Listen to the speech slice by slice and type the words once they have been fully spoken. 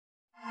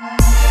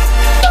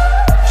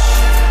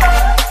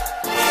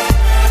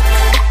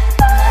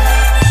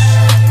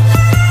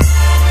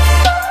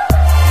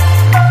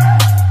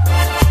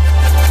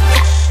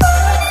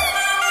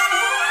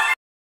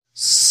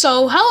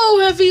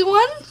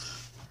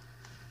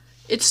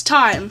it's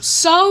time.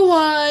 So,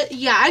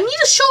 yeah, I need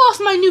to show off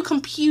my new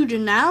computer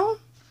now.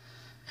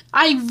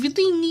 I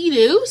really need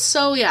to,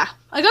 so yeah.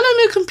 I got a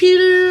new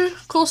computer,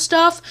 cool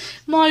stuff.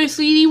 Mario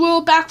 3D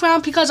World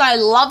background because I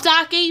love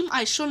that game.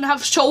 I shouldn't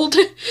have sold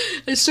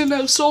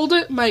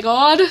it. My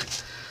god.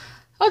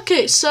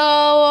 Okay,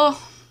 so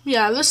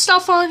yeah, there's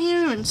stuff on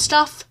here and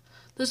stuff.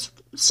 There's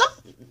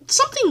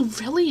something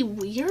really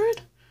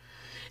weird.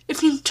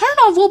 If you turn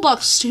on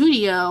Roblox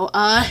Studio,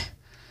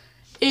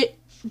 it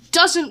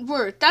doesn't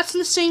work. That's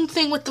the same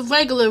thing with the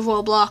regular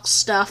Roblox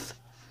stuff.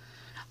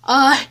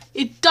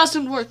 It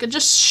doesn't work. It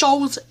just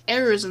shows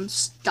errors and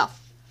stuff.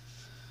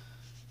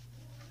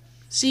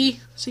 See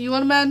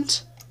what I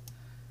meant?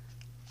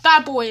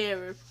 Bad boy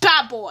error.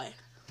 Bad boy.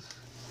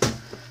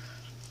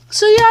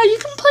 So yeah, you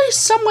can play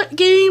somewhat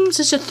games.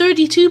 It's a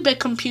 32-bit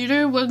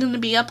computer. We're going to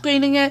be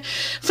upgrading it.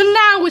 For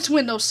now, it's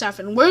Windows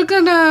 7. We're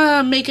going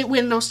to make it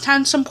Windows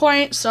 10 some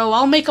point. So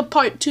I'll make a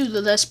part 2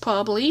 to this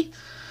probably.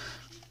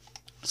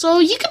 So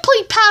you can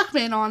play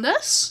Pac-Man on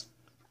this.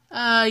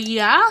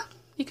 Yeah.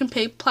 You can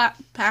play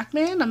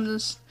Pac-Man. I'm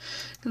just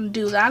going to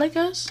do that, I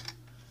guess.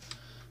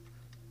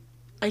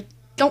 I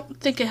don't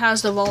think it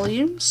has the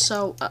volume.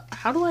 So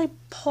how do I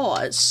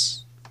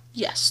pause?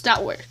 Yes,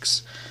 that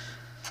works.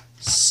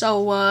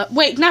 So,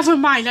 wait, never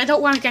mind. I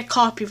don't want to get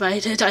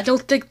copyrighted. I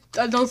don't think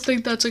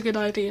that's a good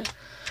idea.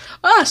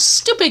 Ah,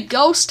 stupid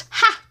ghost.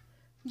 Ha!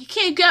 You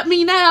can't get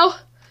me now.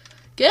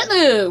 Get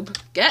noob.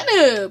 Get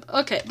noob.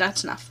 Okay,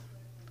 that's enough.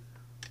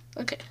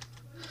 Okay.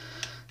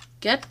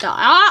 Get the...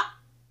 Ah!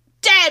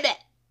 Damn it!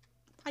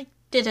 I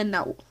didn't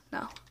know.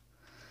 No.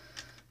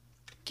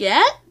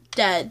 Get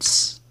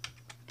deads.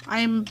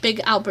 I'm a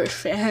big Albert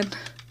fan.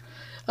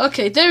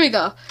 Okay, there we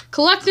go.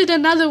 Collected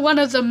another one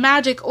of the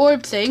magic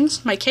orb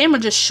things. My camera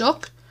just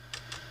shook.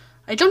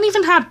 I don't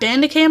even have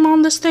Bandicam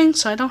on this thing,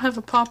 so I don't have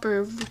a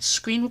proper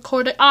screen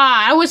recorder.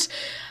 Ah, I was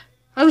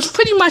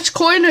pretty much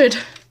cornered.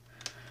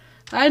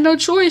 I had no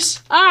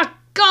choice. Ah,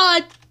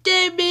 god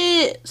damn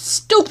it.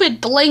 Stupid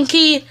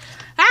Blinky.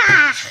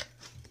 Ah!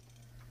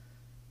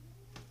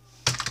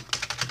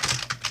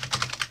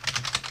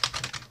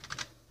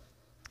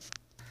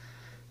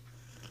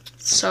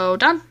 So,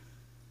 done.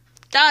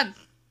 Done.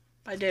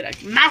 I did a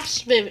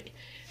mouse review.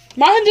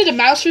 Martin did a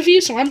mouse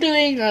review, so I'm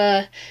doing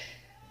a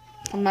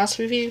mouse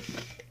review.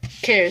 Who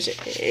cares?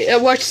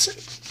 It works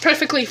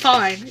perfectly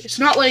fine. It's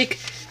not like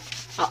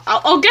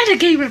I'll get a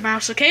gamer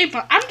mouse, okay?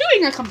 But I'm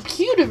doing a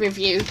computer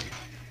review.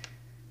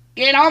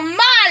 Get on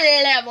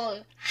my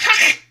level.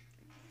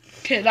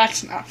 Okay,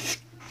 that's enough.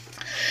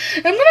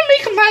 I'm gonna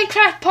make a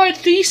Minecraft Part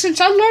 3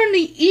 since I learned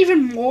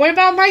even more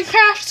about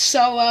Minecraft,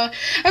 so I'm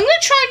gonna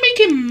try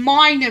making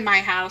mine in my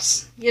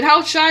house. You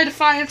know, try to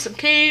find some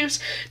caves,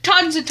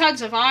 tons and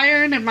tons of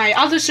iron. In my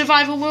other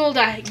survival world,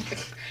 I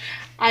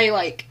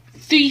like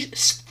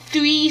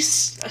three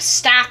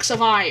stacks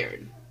of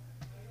iron.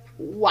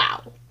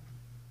 Wow.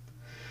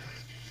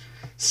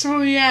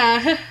 So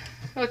yeah,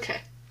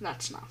 okay,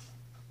 that's enough.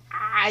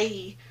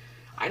 I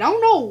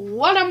don't know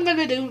what I'm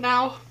gonna do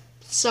now,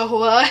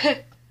 so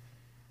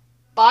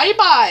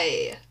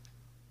bye-bye.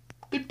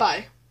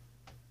 Goodbye.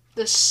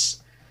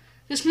 This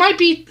might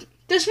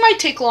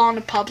take long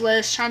to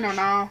publish. I don't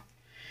know.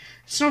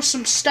 So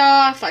some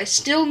stuff. I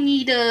still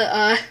need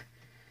to,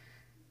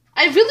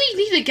 I really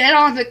need to get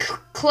on the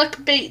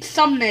clickbait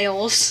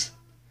thumbnails.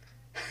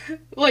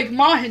 Like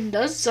Martin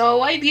does,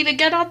 so I need to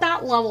get on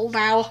that level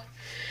now.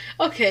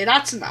 Okay,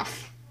 that's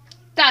enough.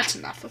 That's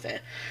enough of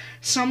it.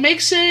 So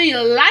make sure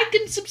you like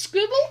and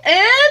subscribe,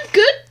 and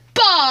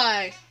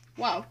goodbye!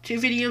 Wow, 2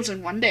 videos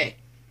in one day.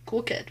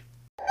 Cool kid.